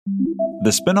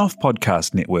The Spin-off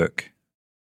Podcast Network.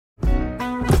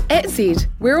 At Zed,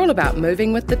 we're all about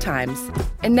moving with the times.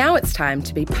 And now it's time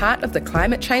to be part of the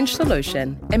climate change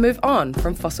solution and move on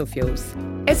from fossil fuels.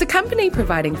 As a company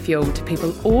providing fuel to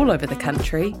people all over the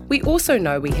country, we also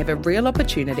know we have a real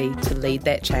opportunity to lead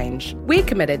that change. We're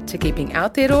committed to keeping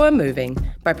Aotearoa moving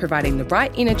by providing the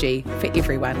right energy for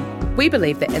everyone. We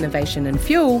believe that innovation in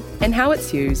fuel and how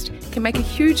it's used can make a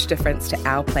huge difference to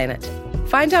our planet.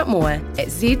 Find out more at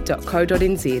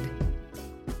z.co.nz.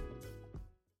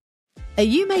 Are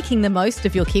you making the most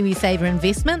of your KiwiSaver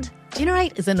investment?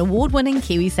 Generate is an award-winning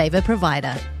KiwiSaver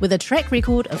provider with a track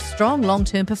record of strong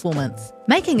long-term performance.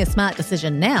 Making a smart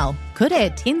decision now could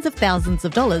add tens of thousands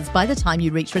of dollars by the time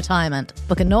you reach retirement.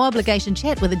 Book a no-obligation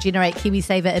chat with a Generate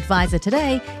KiwiSaver advisor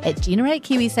today at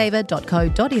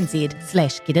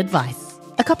generatekiwisaver.co.nz/get-advice.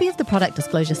 A copy of the product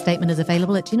disclosure statement is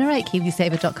available at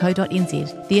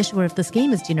generatekiwisaver.co.nz. The issuer of the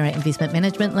scheme is Generate Investment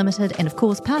Management Limited, and of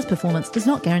course, past performance does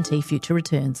not guarantee future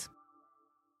returns.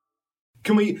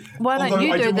 Can we? Why don't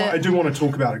you do that? I do want to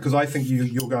talk about it because I think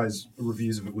your guys'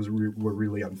 reviews of it were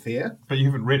really unfair. But you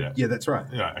haven't read it. Yeah, that's right.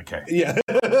 Yeah. Okay. Yeah.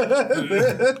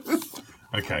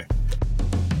 Okay.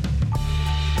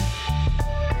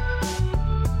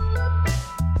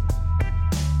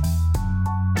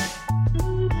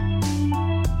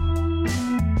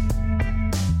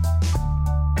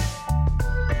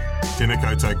 Tēnā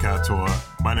koutou katoa.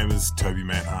 My name is Toby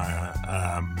Manhire.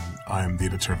 I am the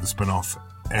editor of The Spin-off.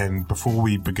 And before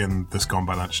we begin this Gone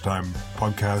by Lunchtime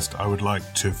podcast, I would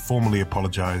like to formally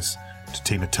apologise to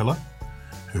Tina Tiller,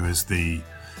 who is the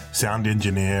sound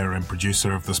engineer and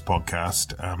producer of this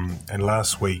podcast. And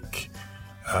last week,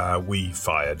 we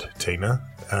fired Tina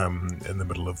in the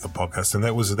middle of the podcast, and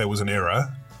that was an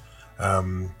error.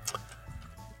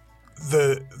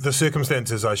 The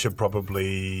circumstances I should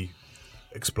probably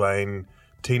explain.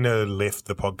 Tina left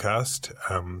the podcast,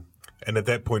 and at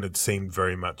that point, it seemed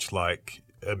very much like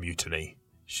a mutiny.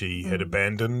 She had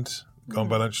abandoned Gone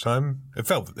by Lunchtime. It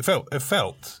felt. It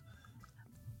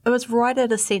was right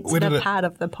at a sensitive part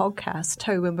of the podcast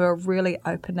too, when we were really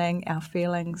opening our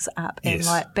feelings up and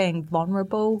like being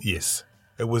vulnerable. Yes.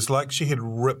 It was like she had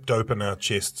ripped open our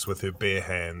chests with her bare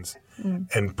hands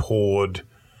and poured,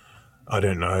 I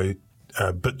don't know,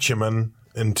 bitumen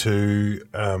into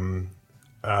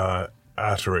our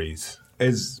arteries.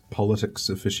 As politics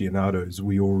aficionados,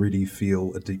 we already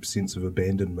feel a deep sense of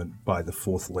abandonment by the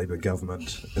fourth Labour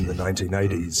government in the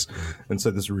 1980s. And so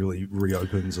this really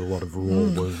reopens a lot of raw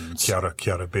wounds. Kia ora,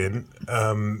 Ben.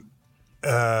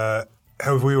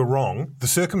 However, we were wrong. The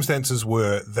circumstances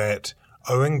were that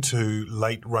owing to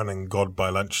late-running God by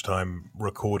Lunchtime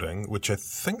recording, which I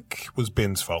think was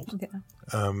Ben's fault,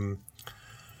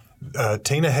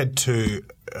 Tina had to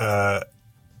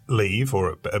leave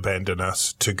or abandon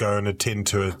us to go and attend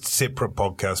to a separate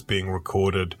podcast being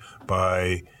recorded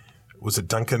by, was it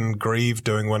Duncan Grieve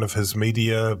doing one of his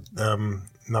media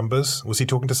numbers? Was he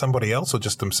talking to somebody else or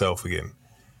just himself again?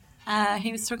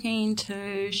 He was talking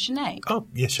to Sinead. Oh,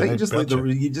 yeah, So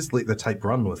Sinead. you just let the tape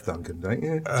run with Duncan, don't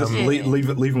you? Just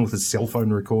leave him with his cell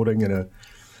phone recording in a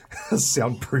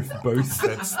soundproof booth.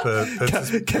 That's cut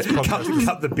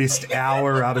the best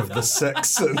hour out of the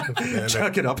 6 and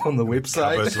chuck it up on the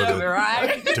website. With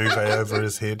a duvet over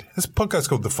his head. His podcast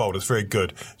called The Fold. It's very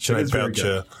good. Sinead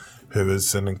Boucher, who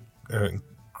is an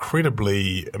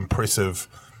incredibly impressive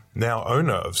now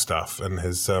owner of stuff and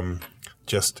has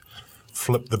just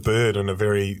flipped the bird in a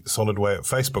very solid way at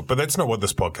Facebook. But that's not what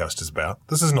this podcast is about.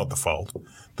 This is not The Fold.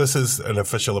 This is an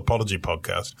official apology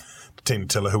podcast to Tina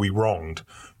Tiller, who we wronged,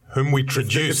 whom we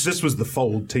traduced. If this was The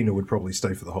Fold, Tina would probably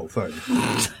stay for the whole thing.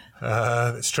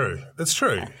 That's true. That's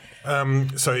true.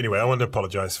 So anyway, I want to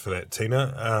apologise for that,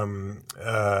 Tina.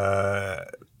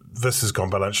 This has gone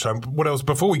by lunchtime. What else?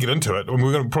 Before we get into it,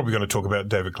 we're probably going to talk about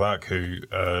David Clark, who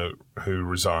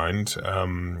resigned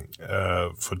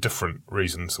for different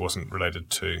reasons. It wasn't related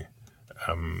to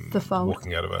The Fold.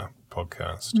 Walking out of a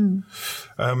podcast.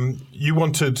 You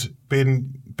wanted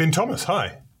Ben Thomas.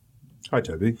 Hi. Hi,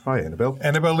 Toby. Hi, Annabelle.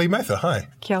 Annabelle Lee Mather. Hi.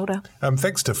 Kia ora.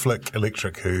 Thanks to Flick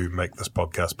Electric who make this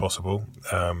podcast possible.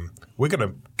 We're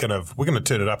gonna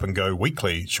turn it up and go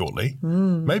weekly shortly.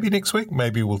 Maybe next week.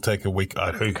 Maybe we'll take a week.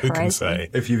 Who can say?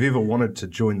 If you've ever wanted to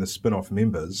join the Spin-off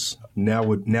members, now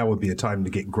would be a time to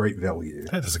get great value.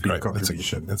 That is a great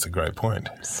contribution. That's a great point.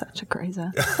 Such a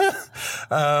grazer.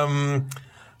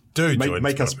 Do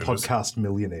make us members. podcast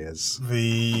millionaires.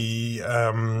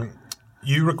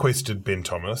 You requested Ben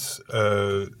Thomas.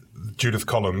 Judith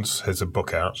Collins has a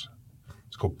book out.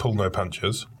 It's called Pull No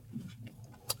Punches.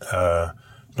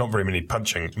 not very many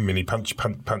punches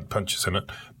in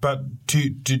it. But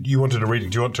do you wanted to read it?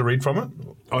 Do you want to read from it?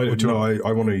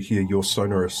 I want to hear your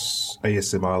sonorous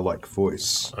ASMR-like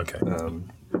voice. Okay.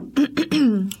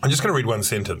 I'm just going to read one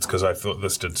sentence because I thought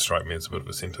this did strike me as a bit of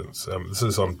a sentence. This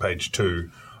is on page 2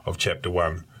 of chapter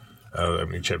 1,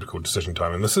 opening chapter called Decision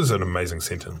Time, and this is an amazing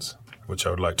sentence, which I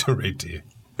would like to read to you.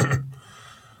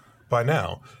 By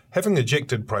now, having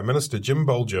ejected Prime Minister Jim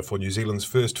Bolger for New Zealand's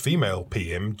first female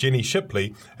PM, Jenny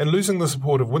Shipley, and losing the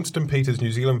support of Winston Peters'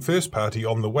 New Zealand First Party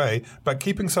on the way, but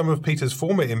keeping some of Peters'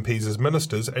 former MPs as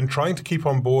ministers and trying to keep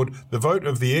on board the vote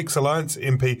of the ex-Alliance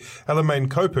MP Alamain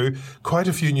Kopu, quite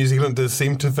a few New Zealanders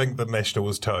seem to think that National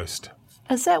was toast.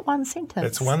 Is that one sentence?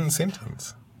 It's one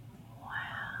sentence.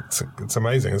 It's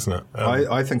amazing, isn't it?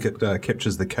 I think it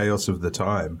captures the chaos of the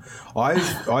time. I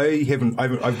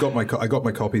got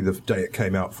my copy the day it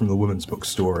came out from the women's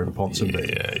bookstore in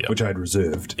Ponsonby, which I had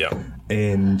reserved. Yeah.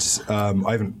 And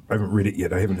I haven't read it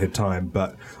yet. I haven't had time,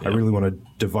 but I really want to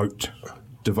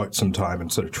devote some time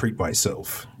and sort of treat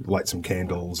myself, light some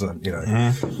candles, and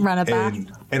run a bath.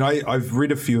 And I've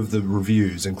read a few of the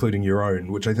reviews, including your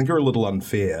own, which I think are a little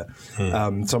unfair.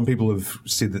 Some people have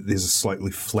said that there's a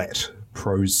slightly flat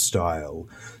prose style,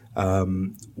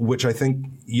 which I think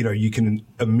you can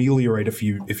ameliorate if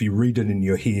you read it in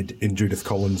your head in Judith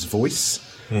Collins' voice.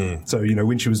 So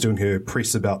when she was doing her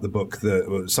press about the book,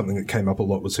 something that came up a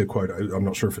lot was her quote. I'm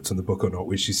not sure if it's in the book or not,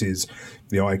 where she says,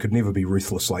 "I could never be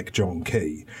ruthless like John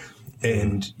Key."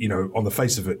 And, on the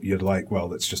face of it, you're like, well,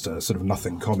 that's just a sort of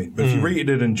nothing comment. But if you read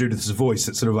it in Judith's voice,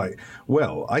 it's sort of like,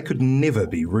 well, I could never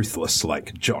be ruthless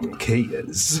like John Key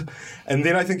is. And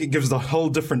then I think it gives a whole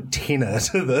different tenor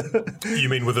to the... You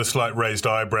mean with a slight raised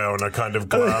eyebrow and a kind of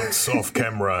glance off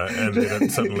camera, and then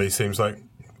it suddenly seems like...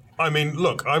 I mean,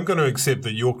 look, I'm going to accept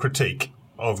that your critique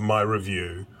of my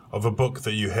review of a book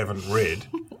that you haven't read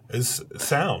is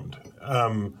sound.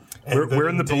 We're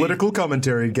in the political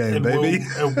commentary game, baby.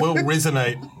 It will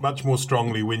resonate much more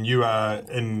strongly when you are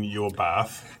in your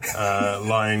bath,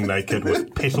 lying naked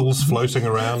with petals floating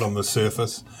around on the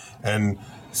surface and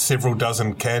several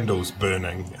dozen candles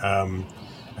burning.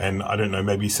 And I don't know,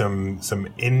 maybe some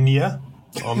Enya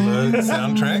on the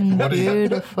soundtrack. What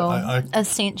beautiful.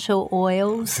 Essential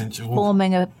oils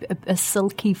forming a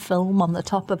silky film on the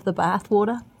top of the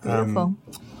bathwater. Beautiful.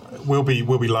 We'll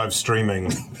be live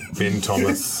streaming Ben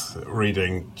Thomas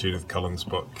reading Judith Collins'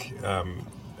 book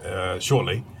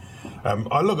shortly.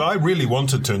 I really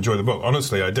wanted to enjoy the book.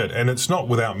 Honestly, I did, and it's not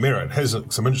without merit. It has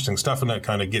some interesting stuff in it.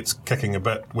 Kind of gets kicking a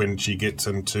bit when she gets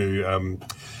into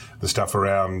the stuff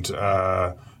around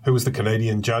who was the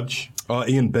Canadian judge?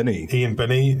 Ian Binney. Ian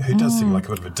Binney, who does seem like a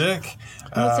bit of a dick.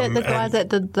 Was it the guy that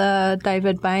did the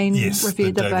David Bain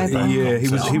review? Yeah,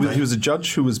 he was a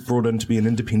judge who was brought in to be an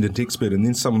independent expert, and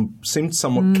then seemed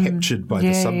somewhat captured by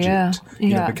the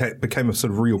subject. Became a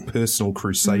sort of real personal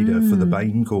crusader for the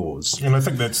Bain cause. And I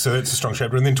think that's a strong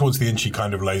chapter. And then towards the end, she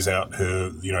kind of lays out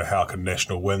her, how can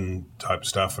National win type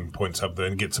stuff, and points up there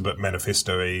and gets a bit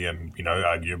manifesto-y, and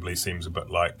arguably seems a bit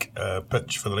like a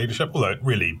pitch for the leadership, although it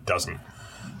really doesn't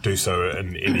do so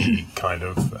in any kind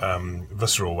of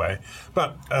visceral way.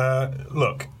 But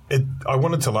look, I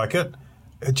wanted to like it.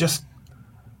 It just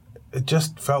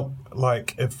felt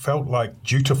like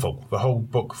dutiful. The whole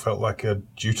book felt like a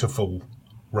dutiful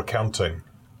recounting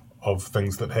of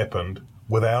things that happened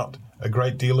without a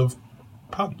great deal of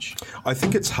punch. I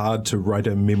think it's hard to write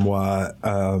a memoir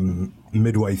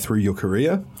midway through your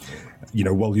career,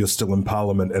 while you're still in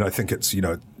Parliament, and I think it's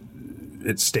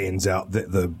it stands out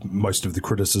that the most of the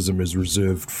criticism is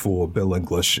reserved for Bill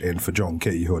English and for John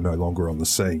Key, who are no longer on the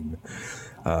scene.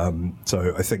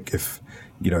 So I think if,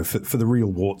 for the real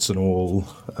warts and all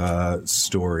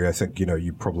story, I think,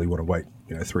 you probably want to wait,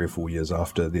 3 or 4 years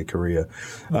after their career.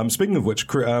 Speaking of which,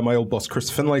 my old boss, Chris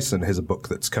Finlayson, has a book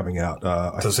that's coming out,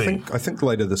 I think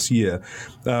later this year,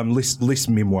 less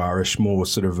memoirish, more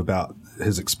sort of about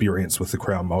his experience with the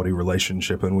Crown-Māori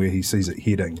relationship and where he sees it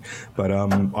heading. But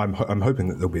I'm hoping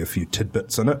that there'll be a few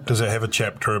tidbits in it. Does it have a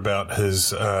chapter about his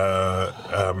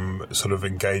sort of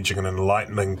engaging and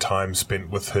enlightening time spent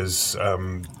with his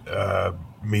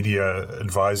media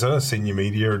advisor, senior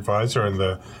media advisor, and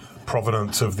the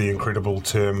provenance of the incredible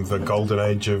term, the golden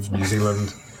age of New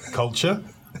Zealand culture?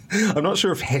 I'm not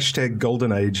sure if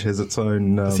 #Golden Age has its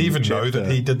own Does he even know that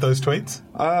he did those tweets?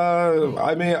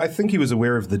 I think he was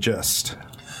aware of the gist.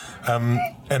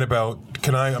 Annabelle,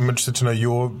 I'm interested to know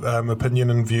your opinion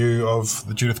and view of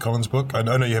the Judith Collins book. I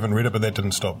know you haven't read it, but that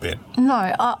didn't stop Ben.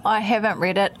 No, I haven't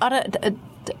read it.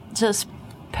 Just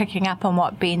picking up on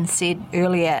what Ben said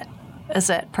earlier, is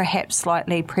it perhaps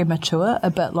slightly premature, a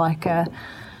bit like a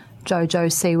JoJo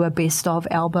Siwa best of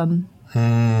album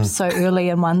so early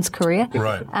in one's career.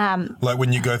 Right. Like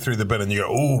when you go through the bit and you go,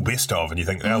 oh, best of, and you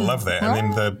think, I love that. And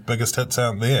then the biggest hits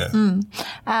aren't there.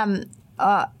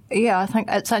 I think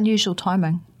it's unusual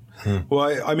timing.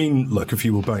 Well, I mean, look, if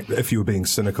you were being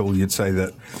cynical, you'd say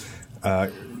that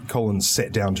Collins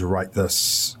sat down to write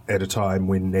this at a time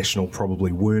when National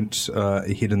probably weren't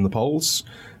ahead in the polls,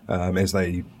 as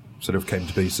they sort of came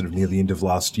to be sort of near the end of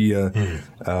last year.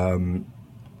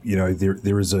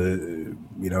 There is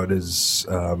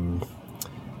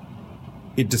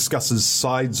it discusses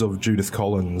sides of Judith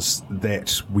Collins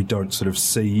that we don't sort of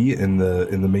see in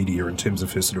the media in terms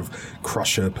of her sort of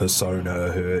crusher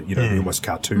persona, her the almost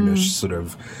cartoonish sort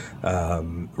of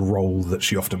role that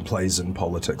she often plays in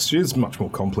politics. She is much more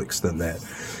complex than that.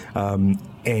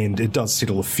 And it does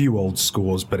settle a few old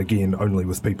scores, but again, only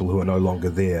with people who are no longer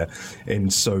there.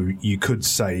 And so you could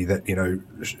say that,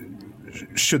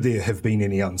 should there have been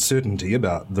any uncertainty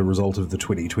about the result of the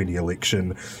 2020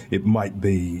 election, it might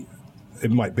be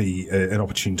an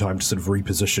opportune time to sort of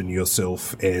reposition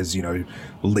yourself as,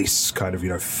 less kind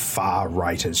of, far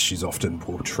right as she's often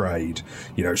portrayed,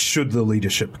 should the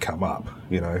leadership come up,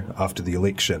 after the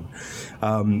election.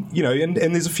 And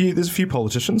there's a few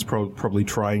politicians probably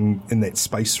trying in that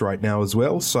space right now as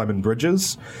well. Simon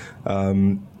Bridges,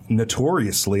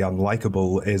 notoriously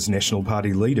unlikable as National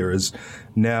Party leader, is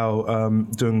now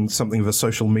doing something of a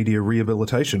social media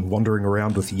rehabilitation, wandering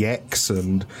around with yaks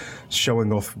and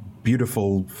showing off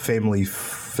beautiful family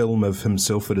film of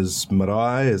himself at his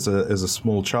marae as a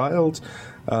small child,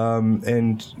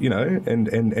 and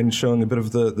showing a bit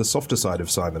of the softer side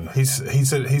of Simon. He's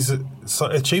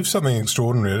achieved something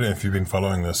extraordinary. I don't know if you've been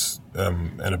following this,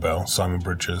 Annabelle, Simon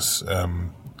Bridges'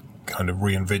 kind of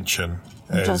reinvention.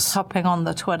 I'm just hopping on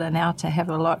the Twitter now to have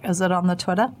a look. Is it on the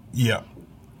Twitter? Yeah.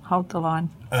 Hold the line.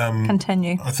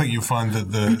 Continue. I think you'll find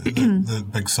that the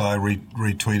Big Sai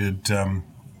retweeted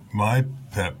my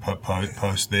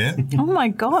post there. Oh my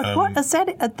God! What is that?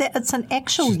 It's an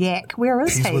actual yak. Where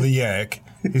is he? He's with a yak.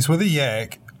 He's with a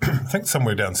yak. I think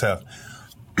somewhere down south.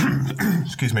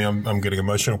 Excuse me, I'm getting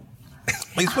emotional.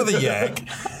 He's with a yak.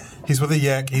 He's with a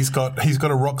yak. He's got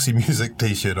a Roxy Music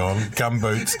T-shirt on,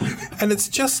 gumboots, and it's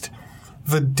just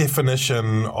the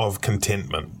definition of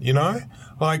contentment,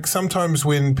 Like sometimes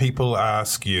when people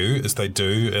ask you, as they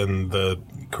do in the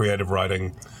creative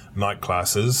writing night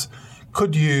classes,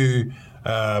 could you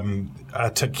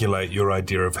articulate your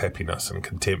idea of happiness and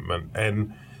contentment?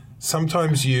 And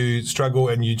sometimes you struggle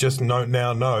and you just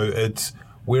now know it's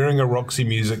wearing a Roxy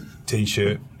Music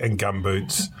T-shirt and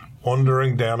gumboots,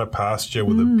 wandering down a pasture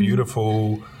with a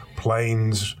beautiful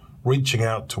plains reaching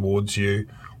out towards you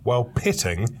while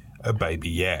petting a baby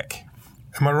yak.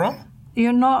 Am I wrong?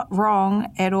 You're not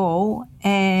wrong at all,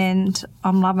 and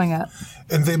I'm loving it.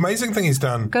 And the amazing thing he's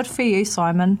done... Good for you,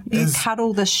 Simon. You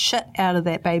cuddle the shit out of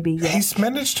that baby yak. He's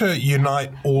managed to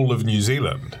unite all of New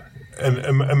Zealand. And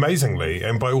amazingly,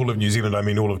 and by all of New Zealand, I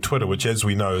mean all of Twitter, which, as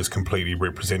we know, is completely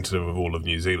representative of all of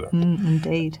New Zealand.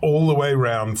 Indeed. All the way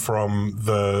around from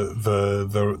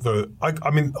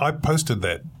I posted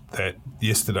that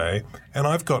yesterday, and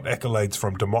I've got accolades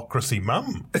from Democracy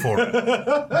Mum for it.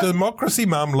 Democracy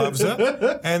Mum loves it,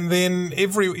 and then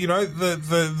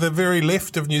the very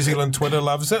left of New Zealand Twitter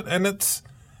loves it, and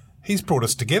he's brought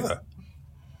us together.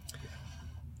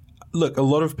 Look, a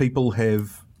lot of people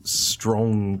have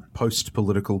strong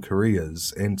post-political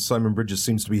careers, and Simon Bridges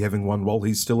seems to be having one while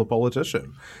he's still a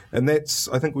politician, and I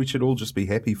think we should all just be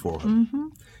happy for him. Mm-hmm.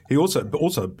 He also,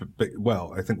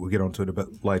 I think we'll get onto it a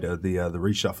bit later, the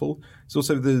reshuffle. He's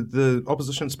also the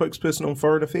opposition spokesperson on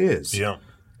foreign affairs. Yeah.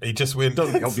 He just went.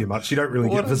 Doesn't help you much. You don't really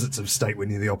get visits of state when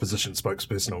you're the opposition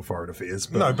spokesperson on foreign affairs.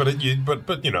 But. No, but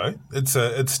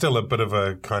it's still a bit of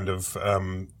a kind of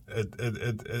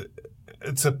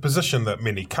it's a position that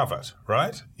many covet,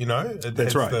 right?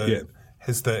 That's right. Yeah,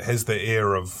 has the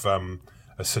air of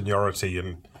a seniority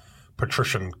and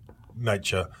patrician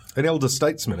nature. An elder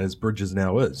statesman, as Bridges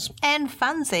now is. And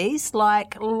funsies,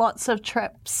 like lots of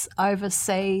trips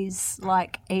overseas,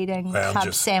 like eating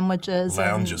club sandwiches.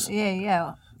 Lounges.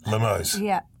 Yeah. Limos.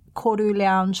 Yeah. Koru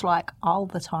lounge, like all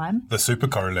the time. The super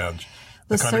Koru lounge.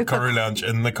 The kind of Koru lounge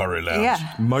in the Koru lounge. Yeah.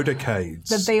 Motorcades.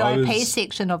 The VIP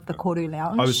section of the Koru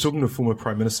lounge. I was talking to a former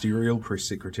Prime Ministerial press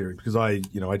secretary because I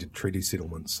did treaty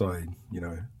settlements. So,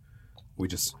 we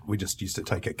just used to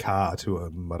take a car to a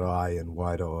marae in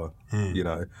Wairoa, you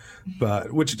know,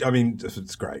 but which, I mean,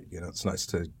 it's great, you know, it's nice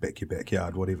to back your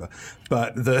backyard, whatever.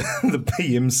 But the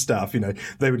PM stuff, you know,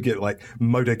 they would get like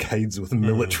motorcades with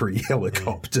military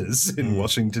helicopters in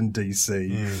Washington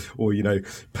DC, or, you know,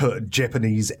 put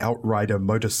Japanese outrider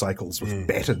motorcycles with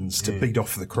batons to beat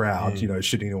off the crowd, you know,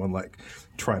 should anyone like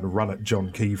trying to run at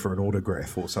John Key for an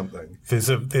autograph or something.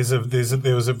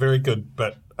 There was a very good,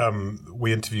 but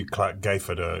we interviewed Clark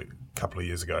Gayford a couple of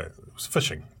years ago. It was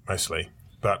fishing mostly,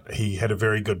 but he had a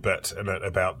very good bit in it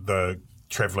about the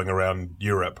travelling around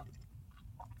Europe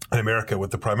and America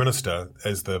with the Prime Minister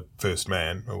as the first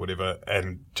man or whatever,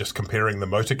 and just comparing the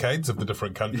motorcades of the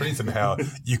different countries and how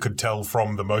you could tell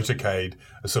from the motorcade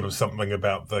sort of something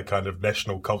about the kind of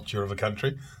national culture of a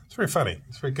country. It's very funny.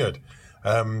 It's very good.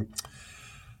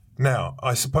 Now,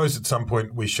 I suppose at some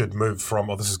point we should move from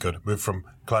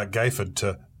Clark Gayford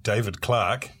to David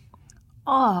Clark.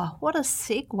 Oh, what a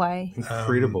segue.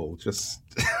 Incredible. Just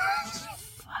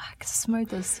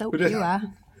smooth as silk you are.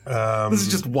 This is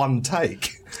just one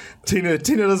take. Tina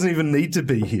doesn't even need to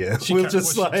be here. We'll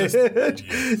just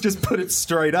just put it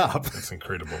straight up. That's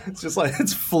incredible. It's just like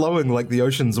it's flowing like the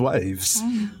ocean's waves.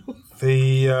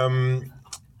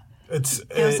 It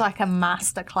feels like a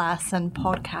masterclass in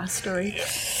podcastery.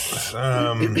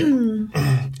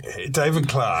 David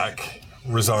Clark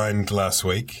resigned last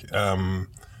week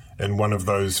in one of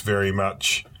those very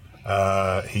much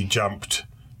he jumped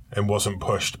and wasn't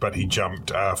pushed, but he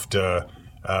jumped after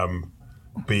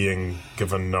being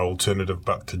given no alternative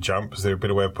but to jump. Is there a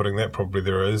better way of putting that? Probably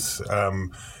there is.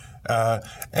 And,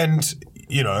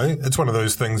 you know, it's one of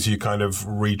those things you kind of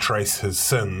retrace his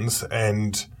sins,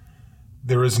 and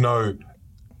there is no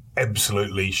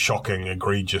absolutely shocking,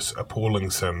 egregious, appalling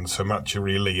sin so much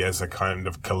really as a kind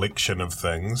of collection of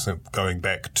things, going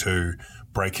back to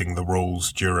breaking the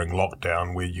rules during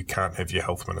lockdown where you can't have your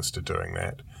health minister doing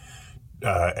that,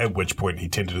 at which point he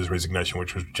tendered his resignation,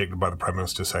 which was rejected by the Prime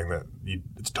Minister, saying that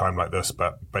it's time like this,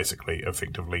 but basically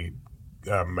effectively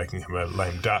making him a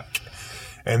lame duck.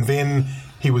 And then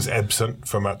he was absent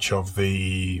for much of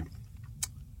the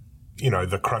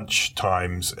crunch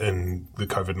times in the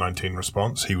COVID-19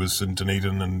 response. He was in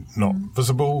Dunedin and not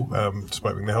visible,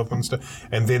 despite being the health minister.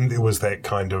 And then there was that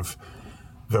kind of,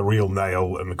 the real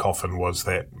nail in the coffin was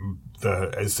that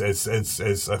as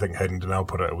I think Hayden Donnell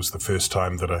put it, it was the first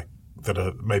time that a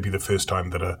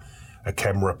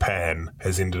camera pan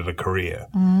has ended a career.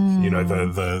 You know,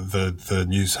 the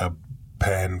News Hub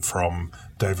pan from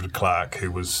David Clark,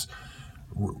 who was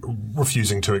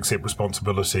refusing to accept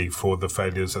responsibility for the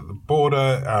failures at the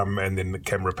border, and then the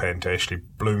camera pan to Ashley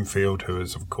Bloomfield, who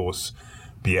is, of course,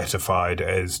 beatified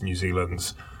as New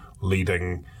Zealand's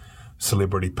leading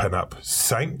celebrity pin-up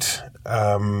saint.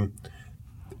 In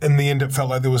the end, it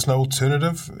felt like there was no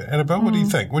alternative. Annabelle, what do you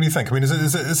think? What do you think? I mean, is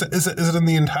it in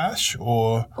the end harsh,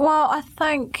 or? Well, I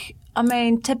think, I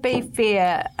mean, to be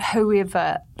fair,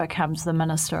 whoever becomes the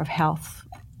Minister of Health,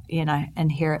 you know,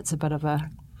 inherits a bit of a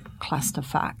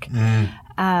clusterfuck.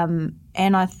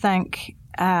 And I think,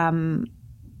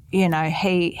 you know,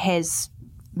 he has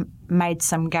made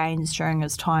some gains during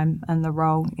his time in the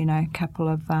role, you know, a couple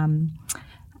of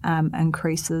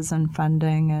increases in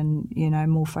funding and, you know,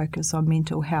 more focus on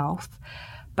mental health.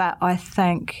 But I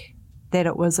think that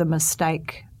it was a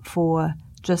mistake for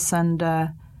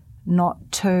Jacinda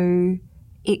not to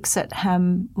exit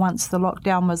him once the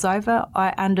lockdown was over.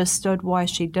 I understood why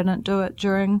she didn't do it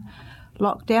during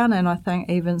lockdown, and I think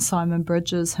even Simon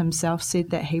Bridges himself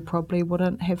said that he probably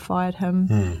wouldn't have fired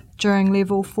him during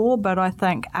level 4, but I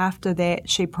think after that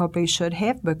she probably should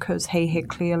have, because he had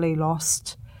clearly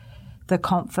lost the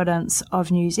confidence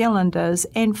of New Zealanders,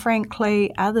 and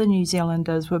frankly other New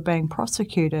Zealanders were being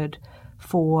prosecuted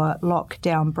for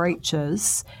lockdown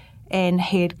breaches and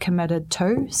had committed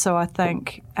too. So I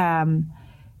think,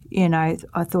 you know,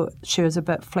 I thought she was a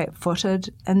bit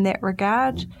flat-footed in that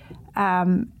regard.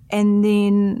 And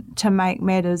then to make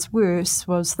matters worse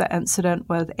was the incident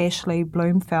with Ashley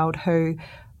Bloomfield, who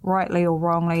rightly or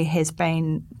wrongly has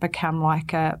become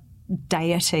like a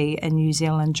deity in New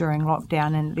Zealand during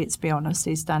lockdown, and let's be honest,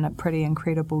 he's done a pretty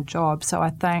incredible job. So I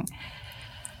think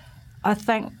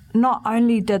not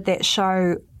only did that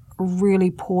show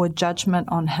really poor judgment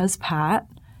on his part,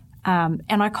 and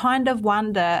I kind of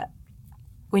wonder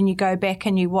when you go back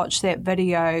and you watch that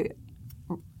video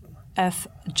if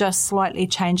just slightly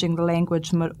changing the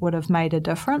language would have made a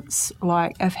difference.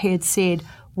 Like if he had said,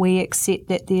 we accept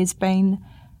that there's been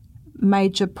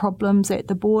major problems at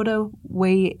the border,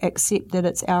 we accept that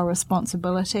it's our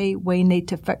responsibility, we need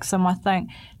to fix them, I think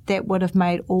that would have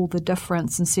made all the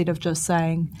difference, instead of just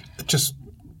saying,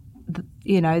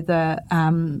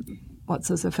 what's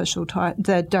his official title?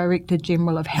 The Director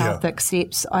General of Health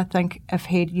accepts. I think if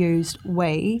he'd used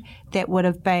 "we," that would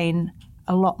have been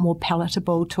a lot more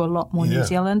palatable to a lot more New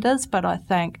Zealanders. But I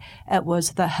think it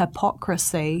was the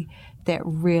hypocrisy that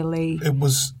really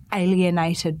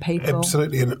alienated people.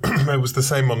 Absolutely, and it was the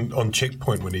same on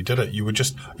Checkpoint when he did it. You were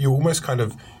almost kind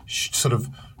of sort of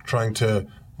trying to.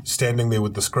 Standing there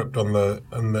with the script in the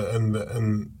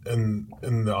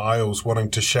aisles,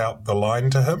 wanting to shout the line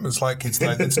to him. It's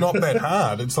not that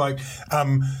hard. It's like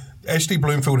Ashley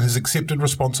Bloomfield has accepted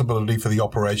responsibility for the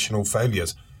operational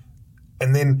failures,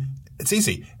 and then it's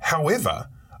easy. However,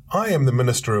 I am the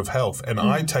Minister of Health, and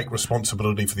I take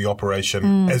responsibility for the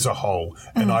operation as a whole,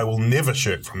 and I will never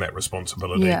shirk from that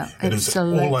responsibility. Yeah, it is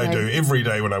all I do every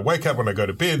day when I wake up, when I go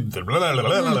to bed.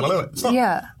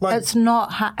 It's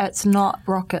not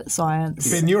rocket science.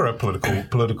 Ben, you're a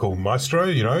political maestro.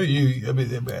 Is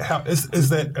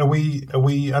that? Are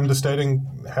we understating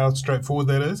how straightforward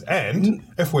that is? And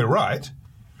if we're right,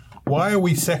 why are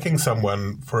we sacking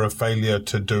someone for a failure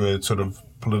to do a sort of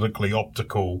politically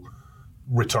optical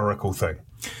rhetorical thing?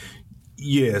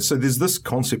 Yeah, so there's this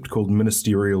concept called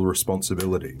ministerial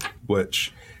responsibility,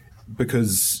 which,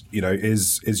 because,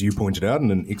 as you pointed out in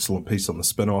an excellent piece on the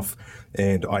Spin-Off,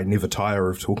 and I never tire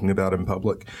of talking about in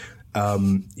public,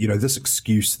 this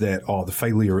excuse that, the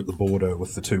failure at the border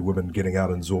with the two women getting out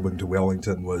and zorbing to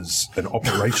Wellington was an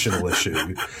operational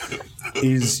issue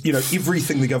is,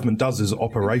 everything the government does is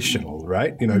operational,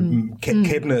 right?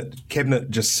 Cabinet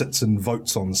just sits and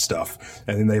votes on stuff,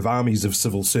 and then they have armies of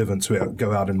civil servants who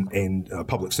go out and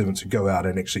public servants who go out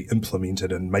and actually implement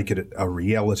it and make it a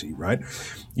reality, right?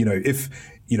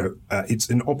 It's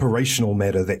an operational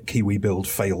matter that KiwiBuild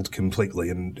failed completely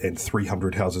and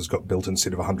 300 houses got built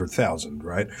instead of 100,000,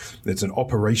 right? It's an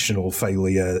operational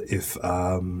failure if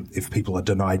people are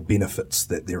denied benefits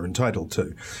that they're entitled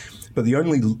to. But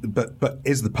but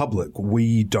as the public,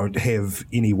 we don't have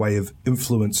any way of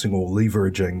influencing or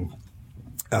leveraging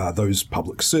those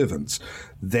public servants.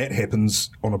 That happens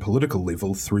on a political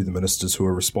level through the ministers who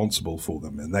are responsible for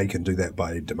them, and they can do that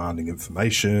by demanding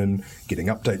information, getting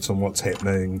updates on what's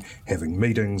happening, having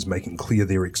meetings, making clear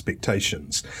their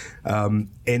expectations. And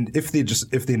if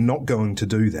they're not going to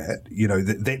do that,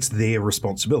 that's their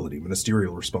responsibility,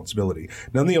 ministerial responsibility.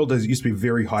 Now, in the old days, it used to be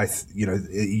very high.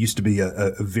 It used to be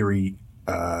a very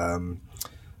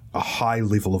a high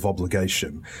level of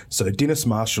obligation. So Dennis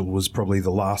Marshall was probably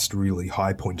the last really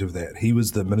high point of that. He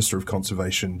was the Minister of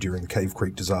Conservation during the Cave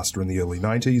Creek disaster in the early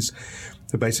 90s.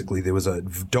 So basically there was a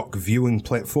dock viewing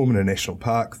platform in a national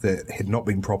park that had not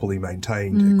been properly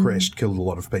maintained. It crashed, killed a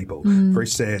lot of people. Very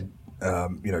sad, a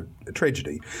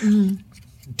tragedy.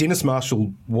 Dennis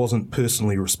Marshall wasn't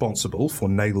personally responsible for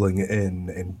nailing in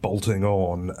and bolting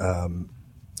on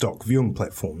dock viewing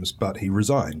platforms, but he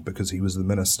resigned because he was the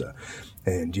minister.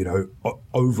 And,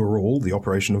 overall, the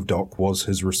operation of dock was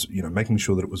his, making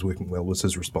sure that it was working well was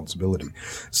his responsibility.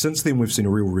 Since then, we've seen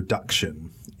a real reduction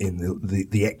in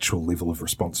the actual level of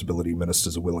responsibility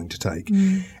ministers are willing to take.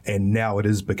 And now it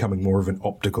is becoming more of an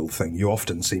optical thing. You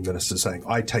often see ministers saying,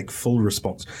 I take full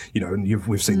and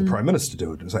we've seen the Prime Minister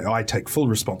do it and say, I take full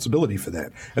responsibility for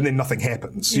that. And then nothing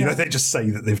happens. They just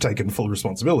say that they've taken full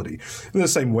responsibility. In the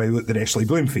same way that Ashley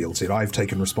Bloomfield said, I've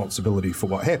taken responsibility for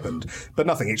what happened, but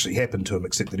nothing actually happened to him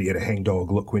except that he had a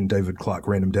hangdog look when David Clark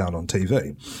ran him down on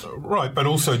TV. Right, but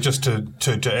also just to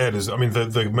add is,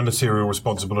 the ministerial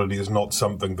responsibility is not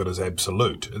something that is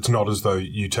absolute. It's not as though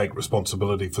you take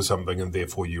responsibility for something and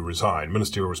therefore you resign.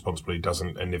 Ministerial responsibility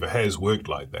doesn't and never has worked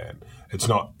like that. It's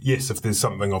not, yes, if there's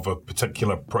something of a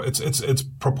particular, it's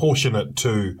proportionate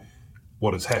to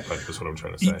what has happened, is what I'm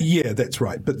trying to say. Yeah, that's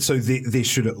right. But so there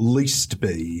should at least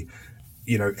be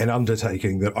an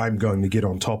undertaking that I'm going to get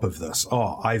on top of this.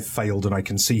 I've failed and I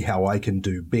can see how I can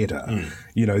do better.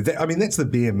 That's the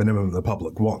bare minimum the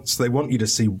public wants. They want you to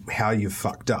see how you've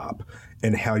fucked up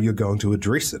and how you're going to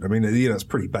address it. It's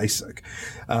pretty basic.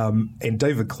 And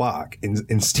David Clark,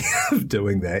 instead of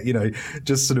doing that,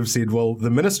 just sort of said, well, the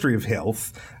Ministry of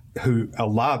Health, a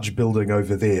large building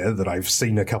over there that I've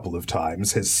seen a couple of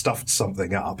times, has stuffed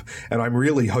something up, and I'm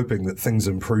really hoping that things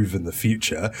improve in the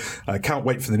future. I can't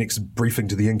wait for the next briefing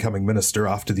to the incoming minister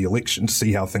after the election to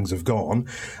see how things have gone.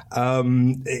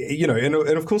 And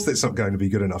of course that's not going to be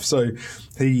good enough. So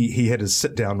he had his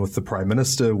sit down with the Prime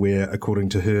Minister where, according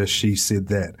to her, she said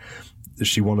that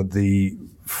she wanted the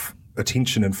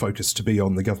attention and focus to be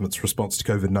on the government's response to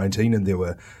COVID-19, and there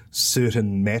were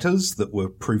certain matters that were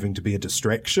proving to be a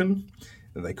distraction,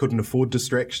 and they couldn't afford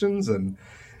distractions. And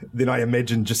then I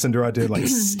imagine Jacinda Ardern like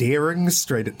staring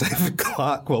straight at David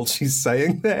Clark while she's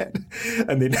saying that,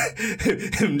 and then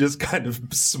him just kind of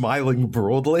smiling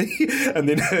broadly, and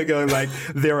then her going like,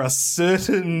 there are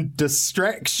certain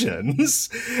distractions,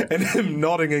 and him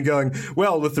nodding and going,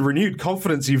 well, with the renewed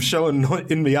confidence you've shown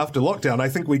in me after lockdown, I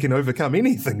think we can overcome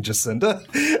anything, Jacinda.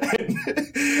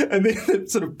 And then it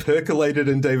sort of percolated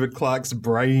in David Clark's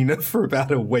brain for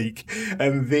about a week,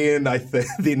 and then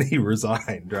then he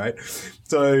resigned, right?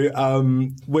 So,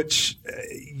 which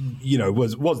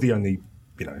was the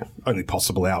only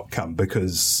possible outcome,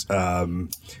 because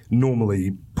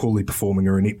normally poorly performing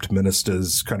or inept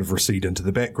ministers kind of recede into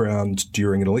the background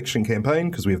during an election campaign,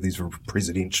 because we have these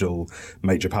presidential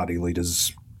major party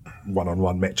leaders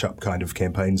one-on-one match-up kind of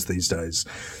campaigns these days.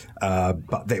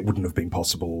 But that wouldn't have been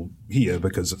possible here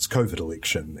because it's COVID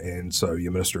election, and so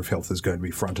your Minister of Health is going to be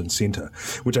front and centre,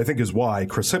 which I think is why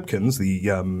Chris Hipkins,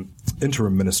 the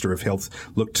interim Minister of Health,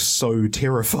 looked so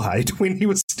terrified when he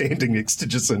was standing next to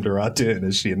Jacinda Ardern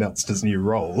as she announced his new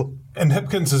role. And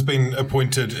Hipkins has been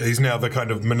appointed, he's now the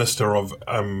kind of Minister of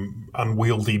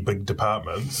unwieldy big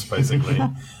departments, basically.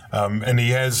 And he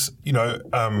has,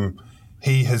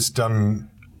 he has done,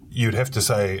 you'd have to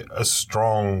say, a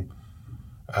strong,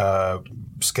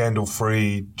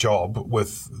 scandal-free job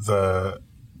with the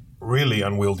really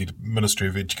unwieldy Ministry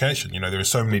of Education. There are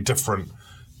so many different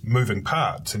moving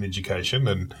parts in education,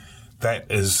 and that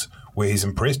is where he's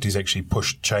impressed. He's actually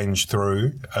pushed change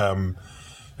through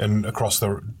and across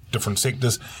the different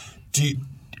sectors.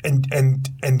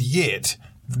 And yet,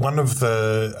 one of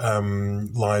the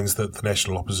lines that the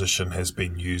national opposition has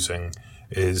been using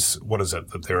is,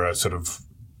 that there are sort of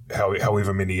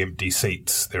however many empty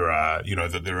seats there are,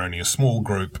 that there are only a small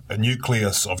group, a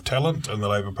nucleus of talent in the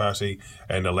Labour Party,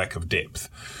 and a lack of depth,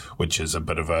 which is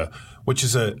an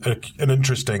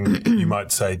interesting, you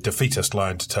might say, defeatist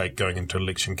line to take going into an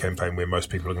election campaign where most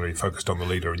people are going to be focused on the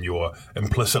leader, and you're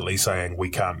implicitly saying we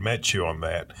can't match you on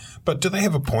that. But do they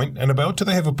have a point, Annabelle? Do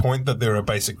they have a point that there are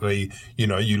basically, you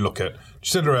look at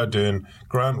Jacinda Ardern,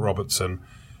 Grant Robertson,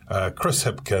 Chris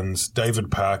Hipkins,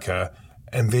 David Parker,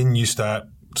 and then you start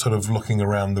sort of looking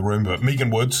around the room. But Megan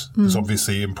Woods is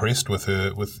obviously impressed with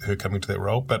her coming to that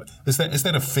role. But is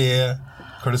that a fair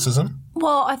criticism?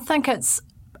 Well, I think it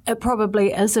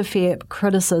probably is a fair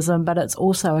criticism, but it's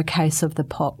also a case of the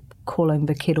pot calling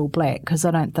the kettle black, because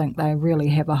I don't think they really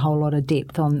have a whole lot of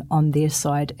depth on their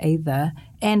side either.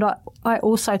 And I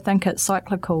also think it's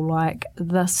cyclical. Like,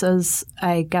 this is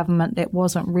a government that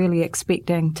wasn't really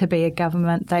expecting to be a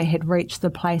government. They had reached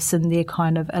the place in their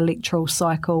kind of electoral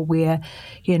cycle where,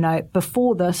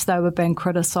 before this they were being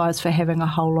criticised for having a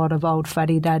whole lot of old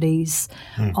fuddy-duddies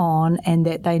on, and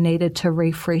that they needed to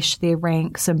refresh their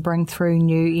ranks and bring through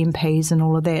new MPs and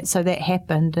all of that. So that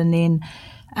happened, and then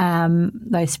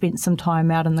they spent some time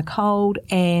out in the cold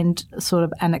and sort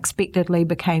of unexpectedly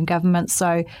became government.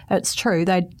 So it's true,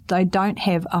 they don't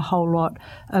have a whole lot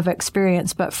of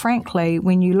experience. But frankly,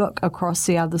 when you look across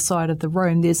the other side of the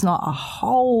room, there's not a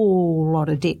whole lot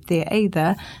of depth there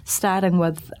either, starting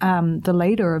with the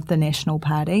leader of the National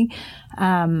Party.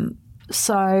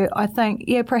 So I think,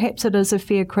 perhaps it is a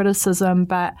fair criticism,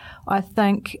 but I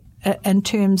think in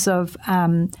terms of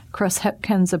Chris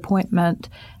Hipkins' appointment,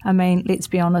 I mean, let's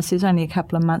be honest, there's only a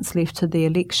couple of months left to the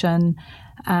election.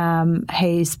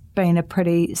 He's been a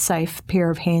pretty safe pair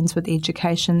of hands with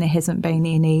education. There hasn't been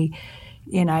any,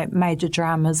 major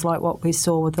dramas like what we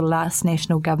saw with the last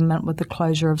national government, with the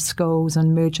closure of schools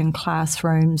and merging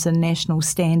classrooms and national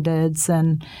standards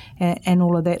and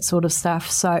all of that sort of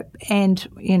stuff. So, and,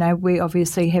 we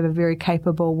obviously have a very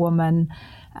capable woman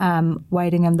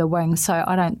waiting in the wings. So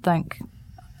I don't think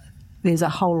there's a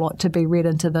whole lot to be read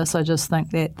into this. I just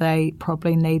think that they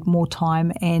probably need more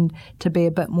time and to be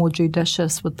a bit more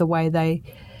judicious with the way they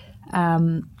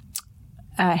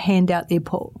hand out their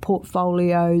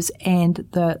portfolios and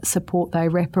the support they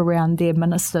wrap around their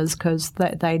ministers, because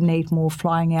they need more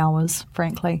flying hours,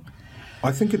 frankly.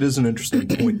 I think it is an interesting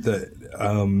point that,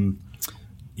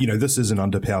 this is an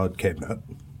underpowered cabinet.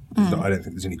 I don't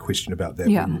think there's any question about that.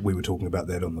 Yeah. We were talking about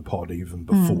that on the pod even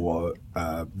before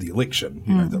the election,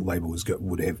 that Labour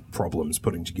would have problems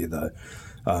putting together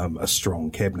a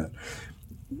strong cabinet.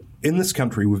 In this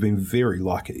country, we've been very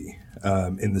lucky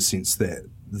in the sense that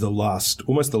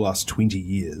almost the last 20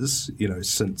 years,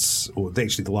 since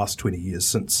the last 20 years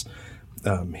since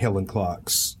Helen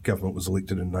Clark's government was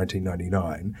elected in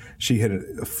 1999, she had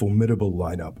a formidable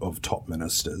lineup of top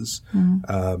ministers,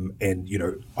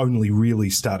 and only really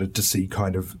started to see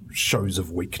kind of shows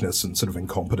of weakness and sort of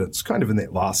incompetence kind of in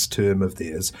that last term of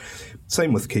theirs.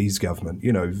 Same with Key's government,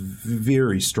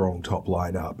 very strong top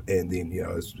lineup, and then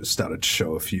started to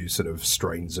show a few sort of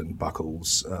strains and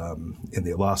buckles in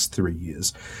their last 3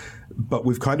 years. But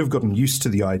we've kind of gotten used to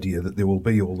the idea that there will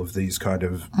be all of these kind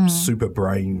of super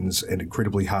brains and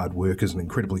incredibly hard workers and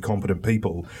incredibly competent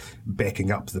people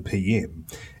backing up the PM.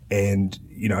 And,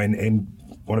 and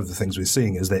one of the things we're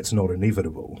seeing is that's not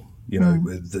inevitable.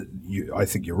 I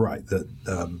think you're right that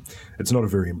it's not a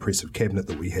very impressive cabinet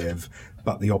that we have,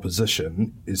 but the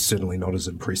opposition is certainly not as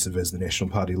impressive as the National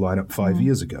Party lineup 5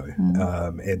 years ago.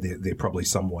 And they're probably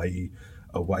some way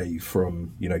away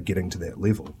from, getting to that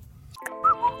level.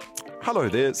 Hello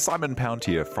there, Simon Pound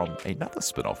here from another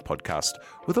spin-off podcast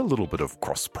with a little bit of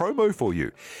cross-promo for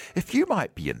you. If you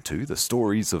might be into the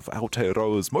stories of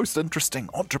Aotearoa's most interesting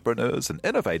entrepreneurs and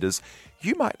innovators,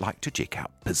 you might like to check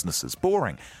out Business is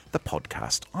Boring, the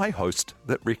podcast I host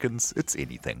that reckons it's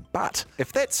anything but.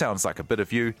 If that sounds like a bit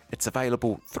of you, it's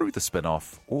available through the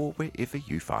spin-off or wherever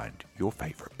you find your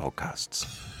favourite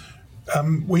podcasts.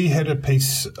 We had a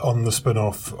piece on the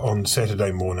spin-off on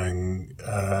Saturday morning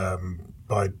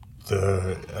by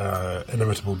the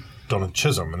inimitable Donna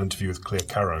Chisholm, an interview with Claire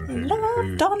Curran,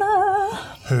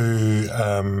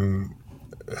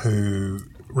 who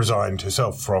resigned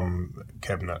herself from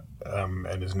cabinet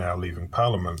and is now leaving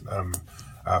Parliament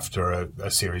after a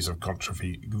series of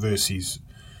controversies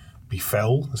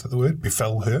befell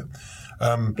her.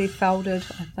 Befolded,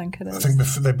 I think it is. I think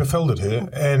they befolded her,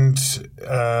 and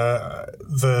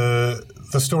the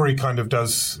story kind of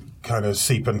does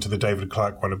seep into the David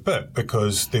Clark one a bit,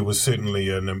 because there was certainly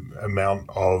an amount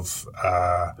of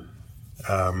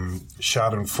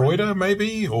schadenfreude,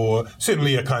 maybe, or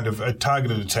certainly a kind of a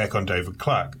targeted attack on David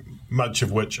Clark, much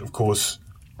of which, of course,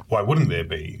 why wouldn't there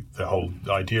be? The whole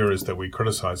idea is that we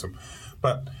criticise him.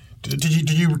 But did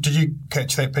you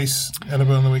catch that piece,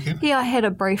 Annabelle, on the weekend? Yeah, I had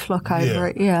a brief look over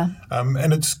it. Yeah,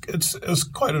 and it's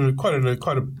quite a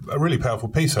really powerful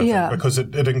piece, I think, because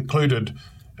it included.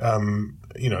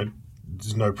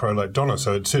 There's no pro like Donna,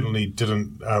 so it certainly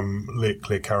didn't let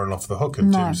Claire Curran off the hook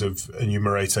in terms of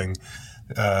enumerating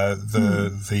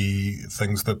the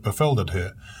things that befolded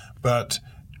her. But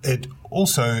it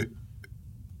also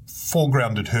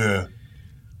foregrounded her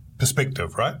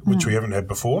perspective, right, which we haven't had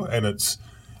before, and it's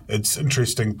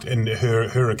interesting. And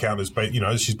her account is,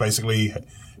 she's basically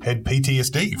had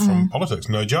PTSD from politics,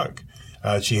 no joke.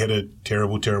 She had a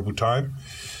terrible, terrible time.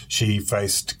 She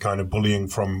faced kind of bullying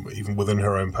from even within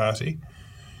her own party.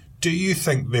 Do you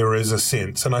think there is a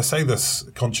sense, and I say this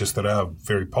conscious that our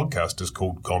very podcast is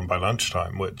called Gone by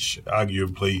Lunchtime, which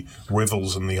arguably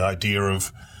revels in the idea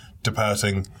of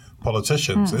departing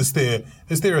politicians. Is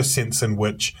there a sense in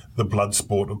which the blood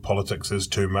sport of politics is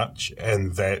too much,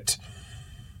 and that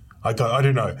I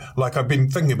don't know, like I've been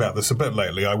thinking about this a bit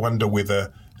lately. I wonder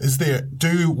whether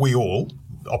do we all,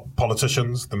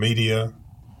 politicians, the media,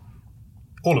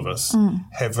 all of us,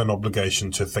 have an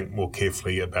obligation to think more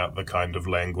carefully about the kind of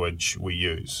language we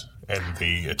use and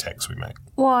the attacks we make?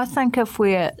 Well, I think if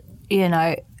we're,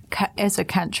 as a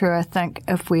country, I think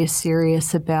if we're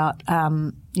serious about,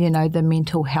 the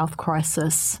mental health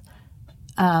crisis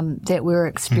that we're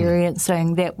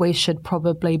experiencing, that we should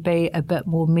probably be a bit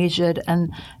more measured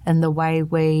in the way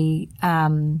we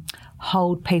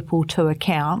hold people to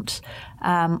account.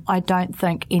 I don't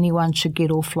think anyone should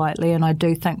get off lightly, and I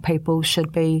do think people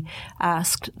should be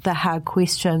asked the hard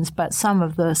questions. But some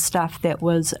of the stuff that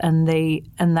was in the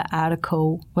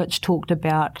article, which talked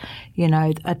about,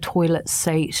 a toilet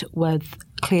seat with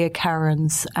Claire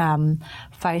Curran's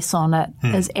face on it,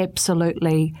 is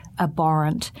absolutely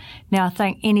abhorrent. Now, I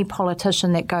think any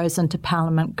politician that goes into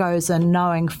Parliament goes in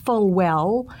knowing full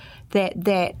well that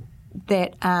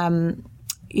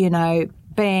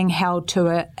being held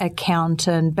to account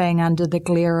and being under the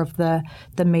glare of the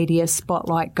media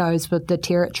spotlight goes with the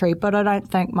territory. But I don't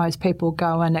think most people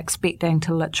go in expecting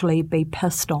to literally be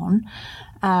pissed on.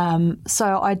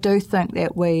 So I do think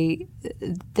that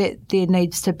there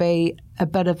needs to be a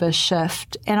bit of a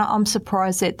shift, and I'm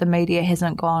surprised that the media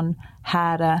hasn't gone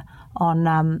harder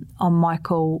on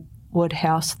Michael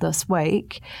Woodhouse this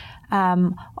week.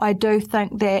 I do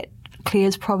think that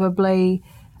Claire's probably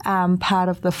part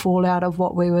of the fallout of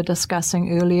what we were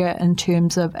discussing earlier in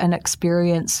terms of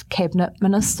inexperienced cabinet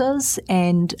ministers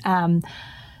and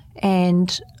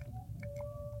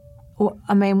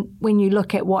I mean, when you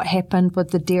look at what happened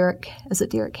with the Derek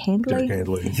Handley? Derek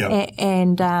Handley,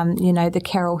 And the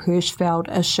Carol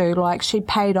Hirschfeld issue, like she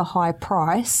paid a high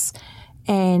price,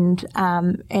 and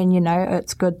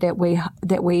it's good that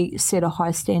we set a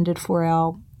high standard for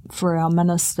our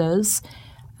ministers.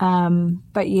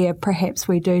 But yeah, perhaps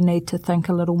we do need to think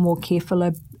a little more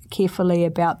carefully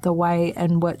about the way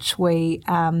in which we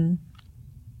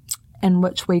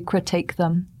critique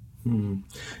them.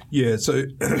 Yeah, so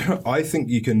I think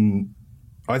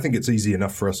it's easy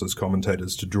enough for us as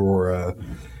commentators to draw a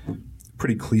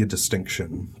pretty clear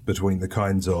distinction between the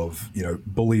kinds of,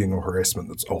 bullying or harassment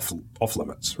that's off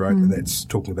limits, right? And that's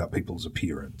talking about people's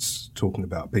appearance, talking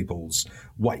about people's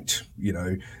weight,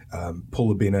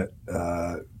 Paula Bennett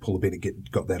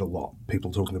got that a lot.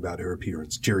 People talking about her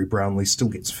appearance. Jerry Brownlee still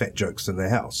gets fat jokes in the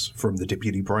House from the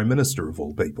Deputy Prime Minister of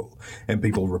all people. And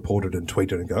people report it and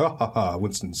tweet it and go,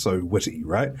 Winston's so witty,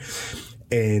 right?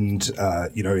 And,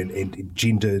 and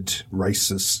gendered,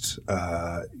 racist,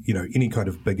 any kind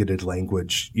of bigoted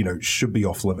language, should be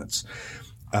off limits.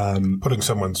 Putting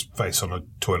someone's face on a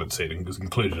toilet seat is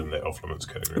included in that off limits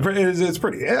category. It's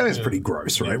pretty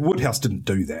gross, right? Yeah. Woodhouse didn't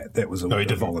do that. That was a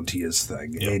volunteers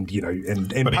thing, yeah. And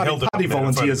party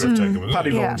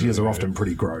volunteers are often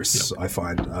pretty gross. I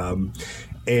find,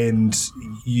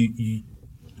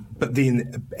 But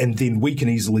then we can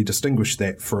easily distinguish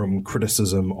that from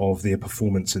criticism of their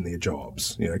performance in their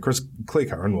jobs. Claire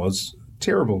Curran was a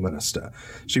terrible minister.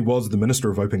 She was the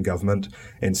Minister of Open Government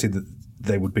and said that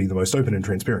they would be the most open and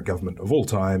transparent government of all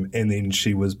time, and then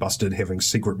she was busted having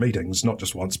secret meetings, not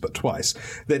just once but twice.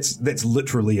 That's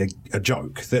literally a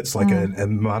joke. That's like a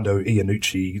Mando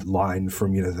Iannucci line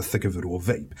from The Thick of It or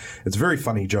Veep. It's a very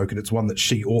funny joke, and it's one that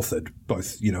she authored,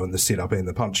 both in the setup and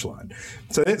the punchline.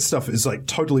 So that stuff is like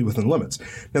totally within limits.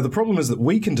 Now the problem is that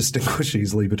we can distinguish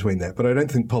easily between that, but I don't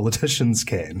think politicians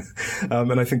can.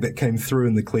 And I think that came through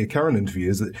in the Claire Curran interview,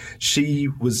 is that she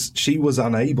was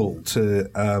unable to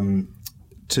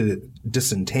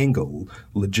disentangle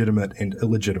legitimate and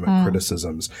illegitimate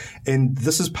criticisms. And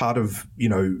this is part of,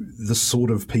 the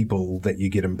sort of people that you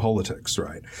get in politics,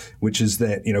 right? Which is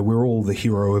that, we're all the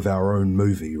hero of our own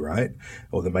movie, right?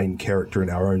 Or the main character in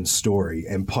our own story.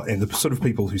 And the sort of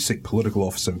people who seek political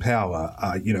office and power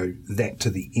are, that to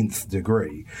the nth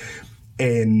degree.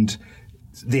 And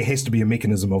there has to be a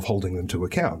mechanism of holding them to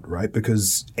account, right?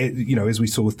 Because, as we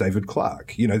saw with David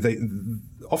Clark,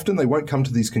 they won't come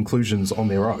to these conclusions on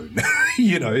their own.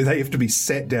 They have to be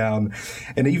sat down.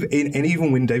 And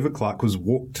even when David Clark was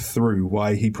walked through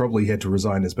why he probably had to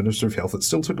resign as Minister of Health, it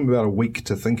still took him about a week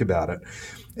to think about it.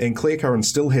 And Claire Curran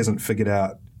still hasn't figured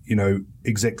out,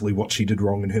 exactly what she did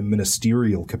wrong in her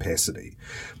ministerial capacity.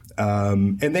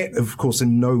 And that, of course,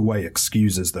 in no way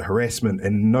excuses the harassment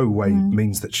and in no way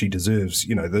means that she deserves,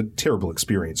 the terrible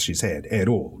experience she's had at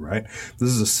all, right? This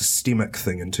is a systemic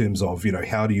thing in terms of,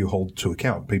 how do you hold to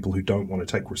account people who don't want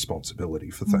to take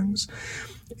responsibility for things?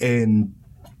 And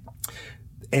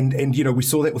we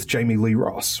saw that with Jamie Lee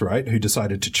Ross, right, who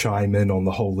decided to chime in on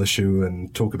the whole issue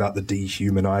and talk about the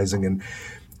dehumanizing, and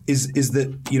is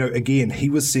that, again, he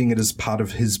was seeing it as part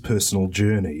of his personal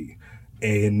journey.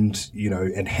 And,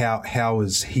 and how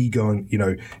is he going,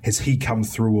 has he come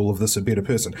through all of this a better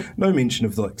person? No mention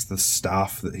of the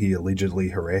staff that he allegedly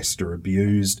harassed or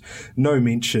abused. No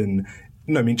mention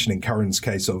in Curran's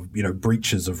case of,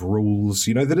 breaches of rules,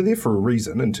 that are there for a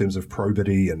reason in terms of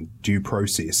probity and due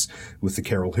process with the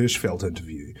Carol Hirschfeld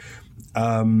interview.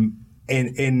 I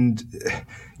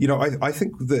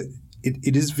think that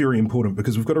it is very important,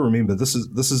 because we've got to remember this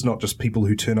is not just people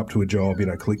who turn up to a job,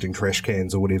 collecting trash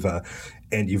cans or whatever,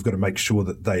 and you've got to make sure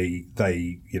that they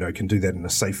can do that in a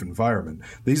safe environment.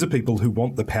 These are people who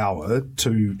want the power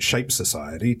to shape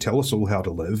society, tell us all how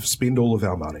to live, spend all of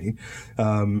our money.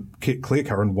 Claire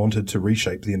Curran wanted to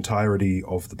reshape the entirety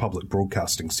of the public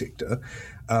broadcasting sector.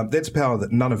 That's power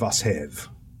that none of us have.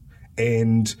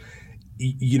 And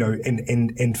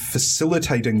and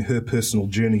facilitating her personal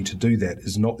journey to do that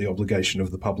is not the obligation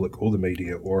of the public or the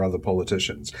media or other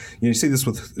politicians. You see this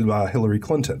with Hillary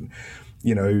Clinton.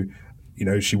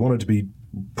 She wanted to be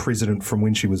president from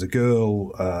when she was a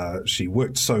girl. She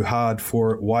worked so hard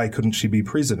for it. Why couldn't she be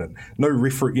president? No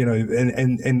reference,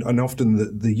 and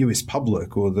often the US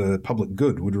public or the public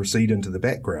good would recede into the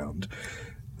background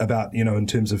about, in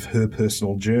terms of her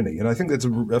personal journey. And I think that's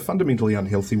a fundamentally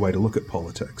unhealthy way to look at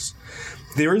politics.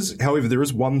 However, there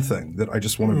is one thing that I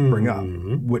just want to bring up,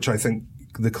 which I think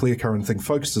the Claire Curran thing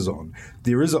focuses on.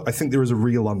 I think there is a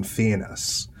real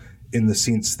unfairness in the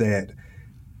sense that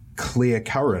Claire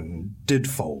Curran did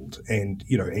fold and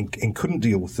couldn't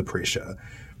deal with the pressure.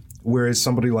 Whereas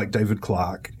somebody like David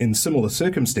Clark, in similar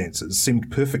circumstances,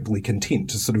 seemed perfectly content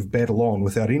to sort of battle on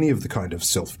without any of the kind of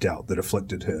self-doubt that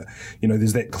afflicted her. You know,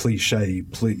 there's that cliche,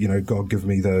 God give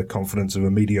me the confidence of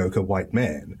a mediocre white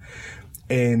man.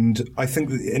 And I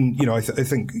think,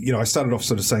 I started off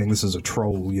sort of saying this is a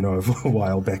troll, a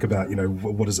while back about,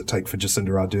 what does it take for Jacinda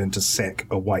Ardern to sack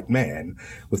a white man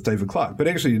with David Clark? But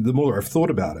actually, the more I've thought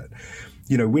about it,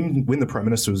 when the Prime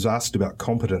Minister was asked about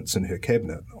competence in her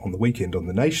cabinet on the weekend on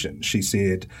The Nation, she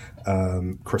said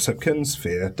Chris Hipkins,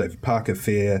 fair, David Parker,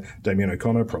 fair, Damien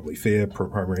O'Connor, probably fair,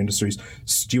 Primary Industries,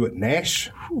 Stuart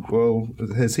Nash, well,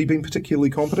 has he been particularly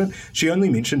competent? She only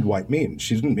mentioned white men.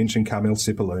 She didn't mention Carmel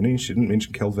Sepuloni. She didn't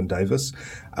mention Kelvin Davis.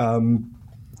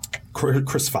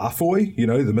 Chris Farfoy,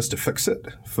 the Mr. Fix-It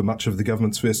for much of the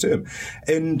government's first term.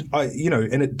 And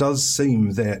and it does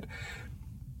seem that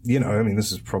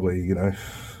this is probably, a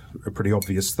pretty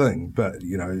obvious thing, but,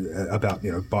 about,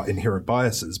 inherent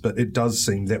biases. But it does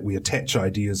seem that we attach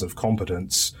ideas of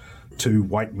competence to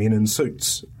white men in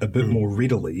suits a bit more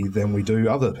readily than we do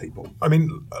other people. I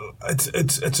mean,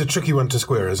 it's a tricky one to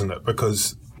square, isn't it?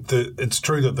 Because it's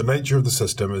true that the nature of the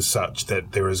system is such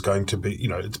that there is going to be,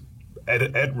 it's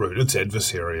at root, it's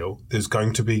adversarial. There's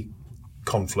going to be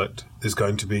conflict. There's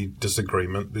going to be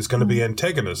disagreement. There's going to be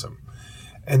antagonism.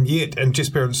 And yet, and Jess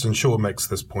Berenston-Shaw makes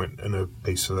this point in a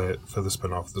piece for the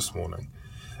spin-off this morning,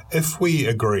 if we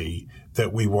agree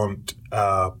that we want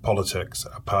our politics,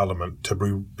 our parliament, to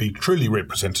be truly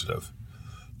representative,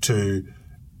 to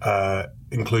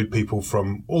include people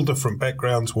from all different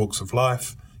backgrounds, walks of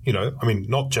life,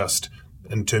 not just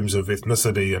in terms of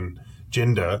ethnicity and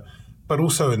gender, but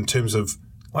also in terms of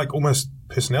like almost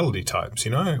personality types,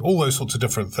 all those sorts of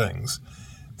different things,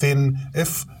 then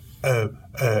if a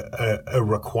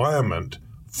requirement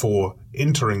for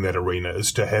entering that arena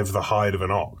is to have the hide of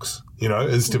an ox,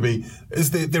 is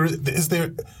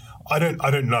there I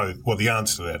don't know what the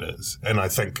answer to that is, and I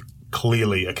think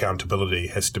clearly accountability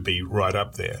has to be right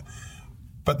up there,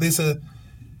 but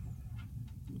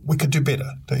we could do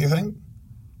better, don't you think?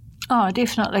 Oh, I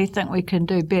definitely think we can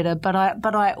do better, but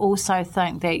I also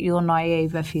think that you're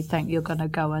naive if you think you're going to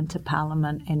go into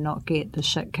Parliament and not get the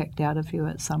shit kicked out of you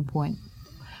at some point.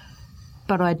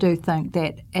 But I do think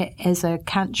that as a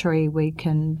country we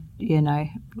can,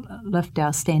 lift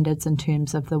our standards in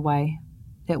terms of the way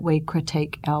that we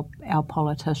critique our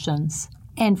politicians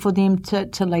and for them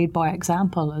to lead by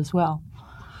example as well.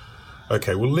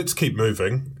 Okay, well, let's keep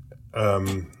moving. As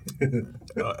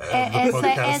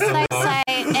they say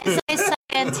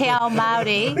in Te Ao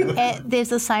Māori,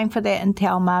 there's a saying for that in Te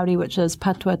Ao Māori, which is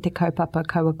patua te kaupapa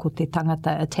kaua ko te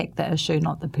tangata, attack the issue,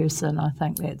 not the person. I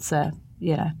think that's the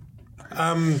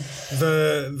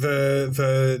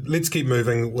Let's Keep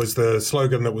Moving was the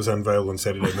slogan that was unveiled on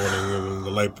Saturday morning in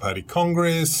the Labour Party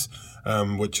Congress,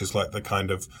 which is like the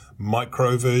kind of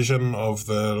micro version of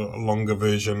the longer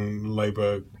version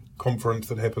Labour conference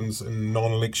that happens in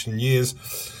non-election years.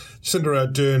 Jacinda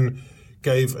Ardern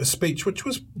gave a speech which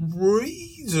was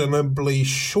reasonably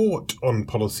short on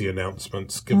policy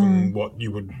announcements, given what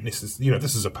you would necessarily,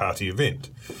 this is a party event.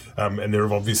 And there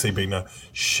have obviously been a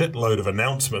shitload of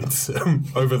announcements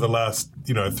over the last,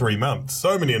 3 months.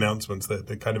 So many announcements that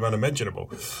they're kind of unimaginable.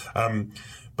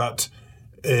 But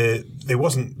there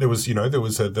was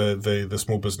the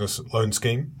small business loan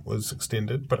scheme was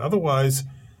extended, but otherwise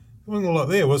there wasn't a lot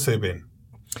there, was there, Ben?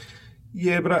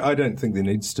 Yeah, but I don't think there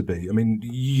needs to be. I mean,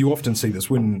 you often see this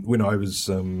when I was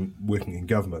working in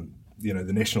government.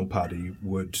 The National Party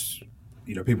would,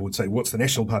 people would say, "What's the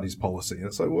National Party's policy?" And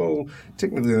it's like, well,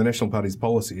 technically, the National Party's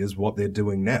policy is what they're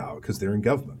doing now because they're in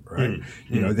government, right?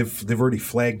 They've already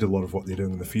flagged a lot of what they're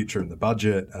doing in the future in the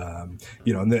budget, and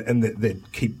they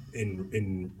keep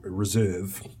in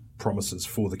reserve promises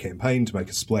for the campaign to make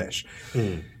a splash.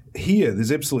 Here,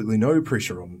 there's absolutely no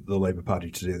pressure on the Labour Party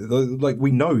to do that. Like,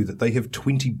 we know that they have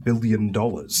 $20 billion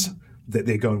that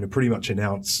they're going to pretty much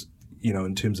announce,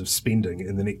 in terms of spending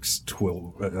in the next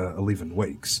 11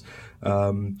 weeks.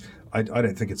 I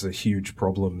don't think it's a huge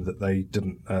problem that they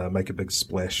didn't make a big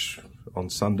splash on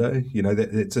Sunday.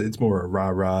 It's more a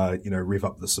rah-rah, rev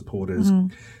up the supporters.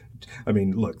 I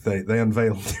mean, look, they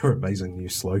unveiled their amazing new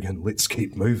slogan, "Let's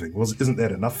keep moving." Isn't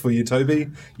that enough for you, Toby?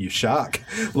 You shark.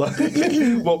 Like,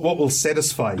 what will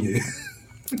satisfy you?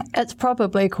 It's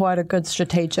probably quite a good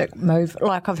strategic move.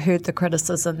 Like, I've heard the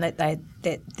criticism that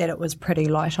it was pretty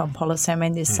light on policy. I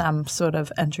mean, there's some sort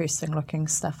of interesting looking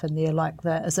stuff in there, like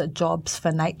is it Jobs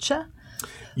for Nature?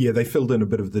 Yeah, they filled in a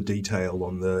bit of the detail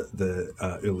on the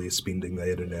earlier spending they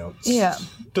had announced. Yeah.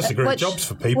 Disagree. Jobs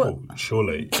for people,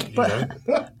 surely.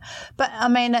 But I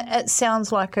mean, it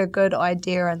sounds like a good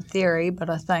idea in theory, but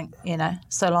I think,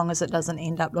 so long as it doesn't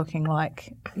end up looking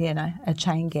like, a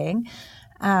chain gang.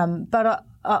 But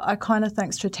I kind of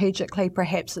think strategically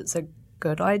perhaps it's a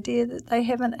good idea that they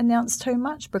haven't announced too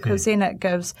much, because then it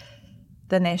gives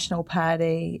the National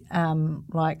Party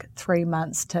 3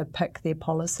 months to pick their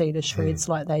policy to shreds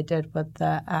like they did with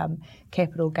the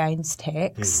capital gains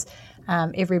tax.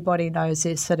 Everybody knows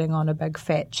they're sitting on a big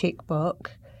fat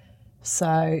checkbook.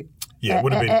 So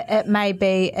it may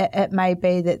be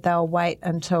that they'll wait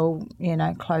until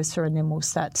closer, and then we'll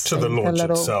start to see the launch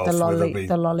itself,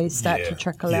 the lollies start to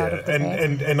trickle out of the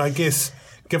bag. And I guess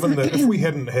given that if we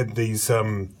hadn't had these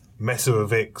massive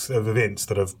events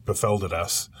that have befallen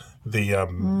us,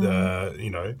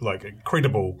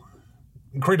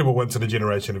 incredible once in a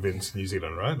generation events in New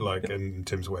Zealand, right? Like in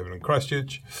terms of what happened in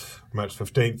Christchurch, March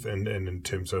 15th, and in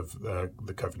terms of the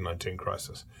COVID-19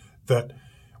 crisis, that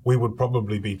we would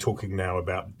probably be talking now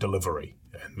about delivery.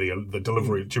 And the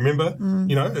delivery, do you remember?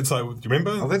 It's like, do you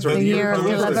remember? Oh, that's right. The year of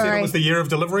delivery. It was the year of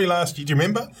delivery last year, do you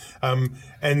remember?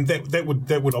 And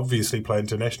that would obviously play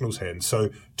into National's hands.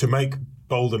 So to make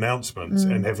bold announcements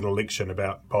and have an election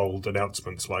about bold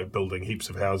announcements like building heaps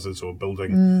of houses or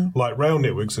building light rail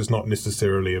networks is not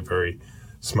necessarily a very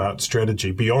smart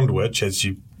strategy, beyond which, as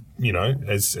you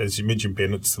mentioned,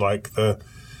 Ben, it's like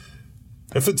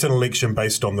if it's an election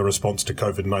based on the response to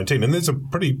COVID-19, and there's a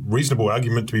pretty reasonable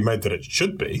argument to be made that it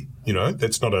should be,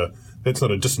 that's not a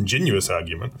disingenuous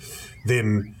argument,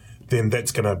 then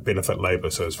that's going to benefit Labour.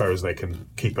 So as far as they can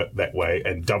keep it that way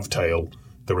and dovetail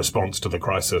the response to the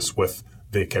crisis with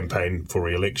their campaign for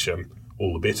re-election,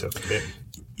 all the better for them.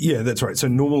 Yeah, that's right. So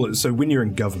when you're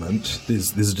in government,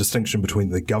 there's a distinction between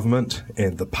the government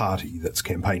and the party that's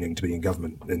campaigning to be in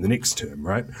government in the next term,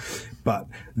 right? But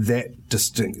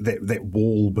that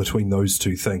wall between those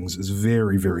two things is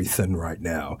very, very thin right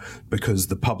now, because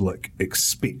the public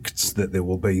expects that there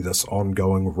will be this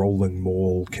ongoing rolling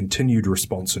maul, continued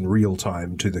response in real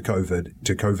time to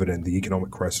COVID and the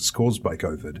economic crisis caused by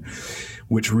COVID,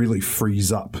 which really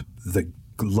frees up the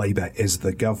Labour as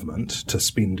the government to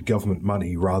spend government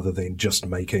money rather than just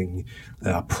making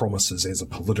promises as a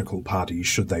political party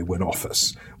should they win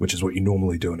office, which is what you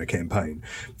normally do in a campaign.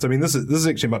 So I mean, this is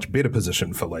actually a much better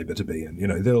position for Labour to be in.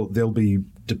 They'll be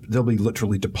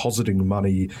literally depositing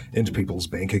money into people's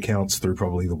bank accounts through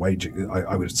probably the wage.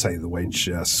 I would say the wage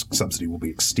subsidy will be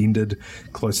extended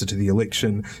closer to the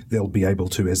election. They'll be able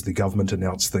to, as the government,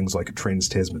 announce things like a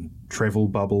Trans-Tasman travel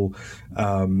bubble.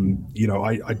 I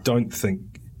don't think,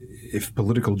 if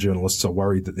political journalists are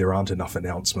worried that there aren't enough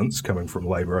announcements coming from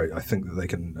Labour, I think that they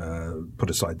can put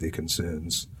aside their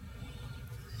concerns.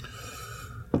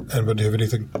 And do you have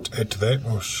anything to add to that,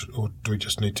 or do we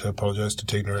just need to apologise to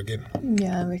Tina again?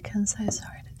 Yeah, we can say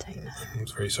sorry to Tina. I'm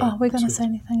very sorry. Oh, we're going to say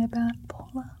anything about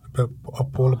Paula?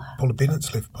 About Paula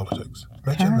Bennett's left politics.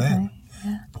 Imagine Apparently, that.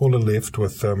 Yeah. Paula left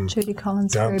with Judy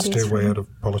Collins danced her way out of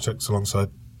politics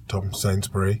alongside Tom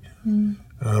Sainsbury.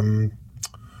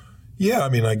 Yeah, I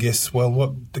mean, I guess,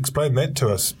 explain that to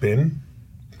us, Ben.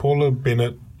 Paula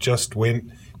Bennett just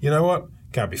went, you know what,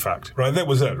 can't be fucked, right? That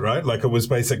was it, right? Like, it was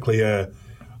basically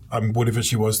whatever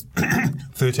she was,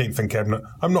 13th in cabinet.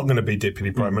 I'm not going to be Deputy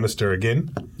Prime Minister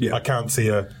again. Yeah. I can't see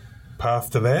a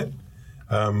path to that.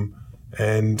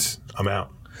 And I'm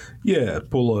out. Yeah,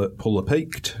 Paula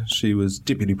peaked. She was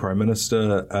Deputy Prime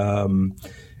Minister.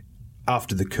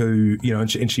 After the coup,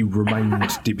 and she remained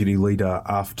deputy leader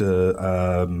after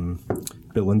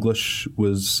Bill English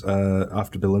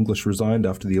resigned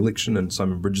after the election, and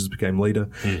Simon Bridges became leader.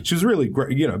 She was really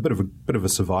great, a bit of a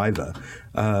survivor.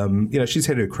 She's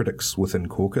had her critics within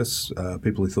caucus,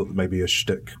 people who thought that maybe her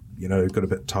shtick, got a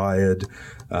bit tired,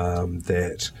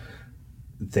 that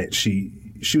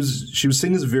she was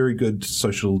seen as a very good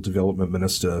social development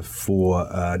minister for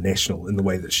National, in the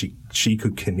way that she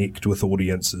could connect with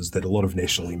audiences that a lot of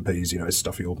National MPs,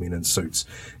 stuffy old men in suits,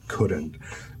 couldn't.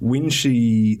 When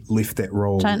she left that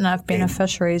role, I don't know if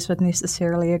beneficiaries would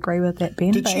necessarily agree with that,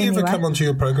 Ben. Did she ever come onto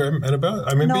your program, Annabelle?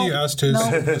 I remember you asked her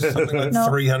something like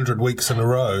 300 weeks in a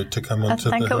row to come onto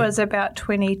I think it was about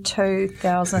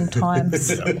 22,000 times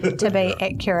to be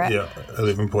accurate. Yeah,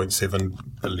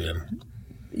 11.7 billion.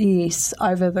 Yes,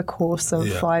 over the course of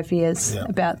 5 years,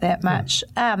 about that much.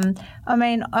 I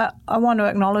want to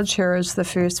acknowledge her as the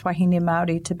first Wahine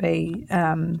Māori to be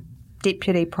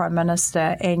Deputy Prime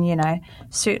Minister, and,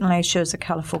 certainly she was a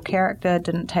colourful character,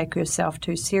 didn't take herself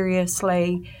too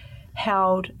seriously,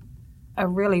 held a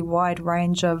really wide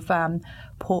range of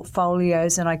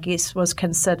portfolios, and I guess was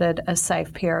considered a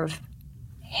safe pair of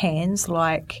hands,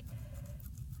 like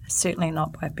certainly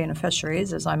not by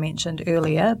beneficiaries, as I mentioned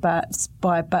earlier, but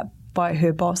by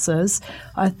her bosses.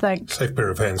 I think safe pair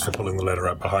of hands for pulling the ladder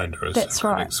up behind her. That's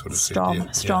right. Sort of strong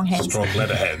hands. Strong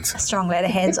ladder hands. Strong ladder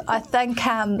hands. I think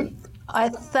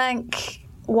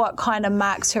what kind of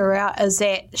marks her out is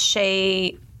that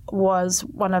she was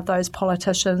one of those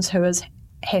politicians who was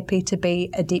happy to be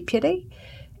a deputy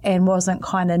and wasn't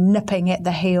kind of nipping at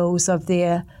the heels of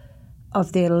their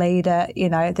leader,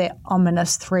 that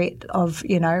ominous threat of,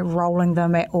 rolling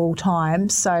them at all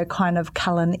times. So kind of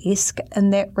Cullen-esque in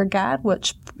that regard,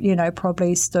 which,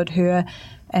 probably stood her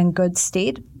in good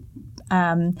stead.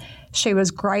 She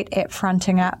was great at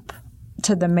fronting up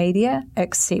to the media,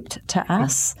 except to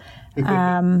us.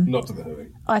 Not to the Hui.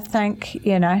 I think,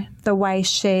 the way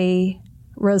she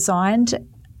resigned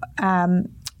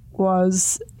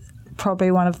was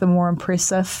probably one of the more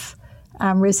impressive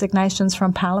resignations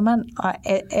from Parliament.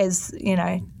 As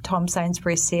Tom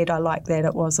Sainsbury said, I like that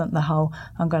it wasn't the whole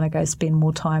I'm going to go spend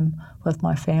more time with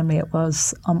my family. It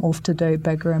was I'm off to do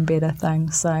bigger and better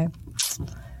things. So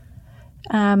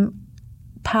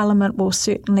Parliament will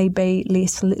certainly be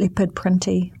less leopard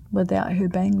printy without her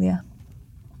being there.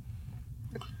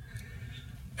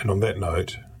 And on that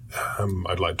note,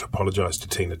 I'd like to apologise to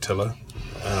Tina Tiller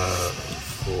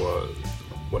for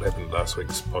what happened in last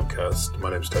week's podcast. My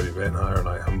name's Toby Manhire, and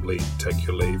I humbly take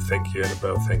your leave. Thank you,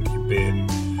 Annabelle. Thank you, Ben.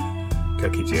 Ka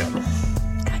kite ana.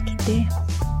 Ka kite.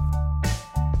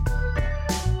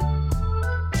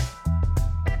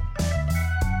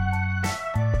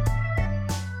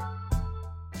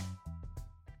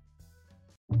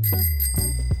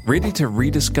 Ready to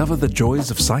rediscover the joys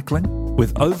of cycling?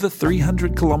 With over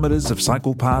 300 kilometres of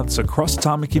cycle paths across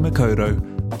Tāmaki Makaurau,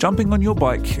 jumping on your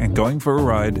bike and going for a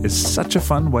ride is such a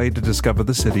fun way to discover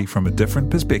the city from a different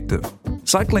perspective.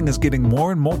 Cycling is getting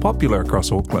more and more popular across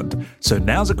Auckland, so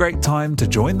now's a great time to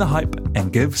join the hype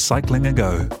and give cycling a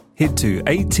go. Head to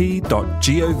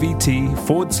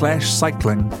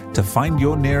at.govt/cycling to find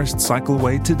your nearest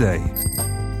cycleway today.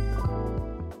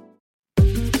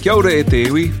 Kia ora e te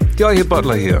iwi, Te Aihe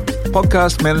Butler here,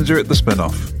 podcast manager at The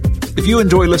Spinoff. If you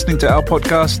enjoy listening to our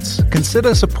podcasts,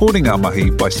 consider supporting our mahi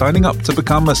by signing up to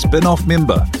become a Spinoff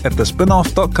member at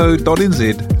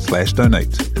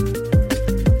thespinoff.co.nz/donate.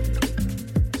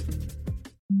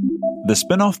 The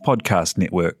Spinoff Podcast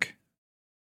Network.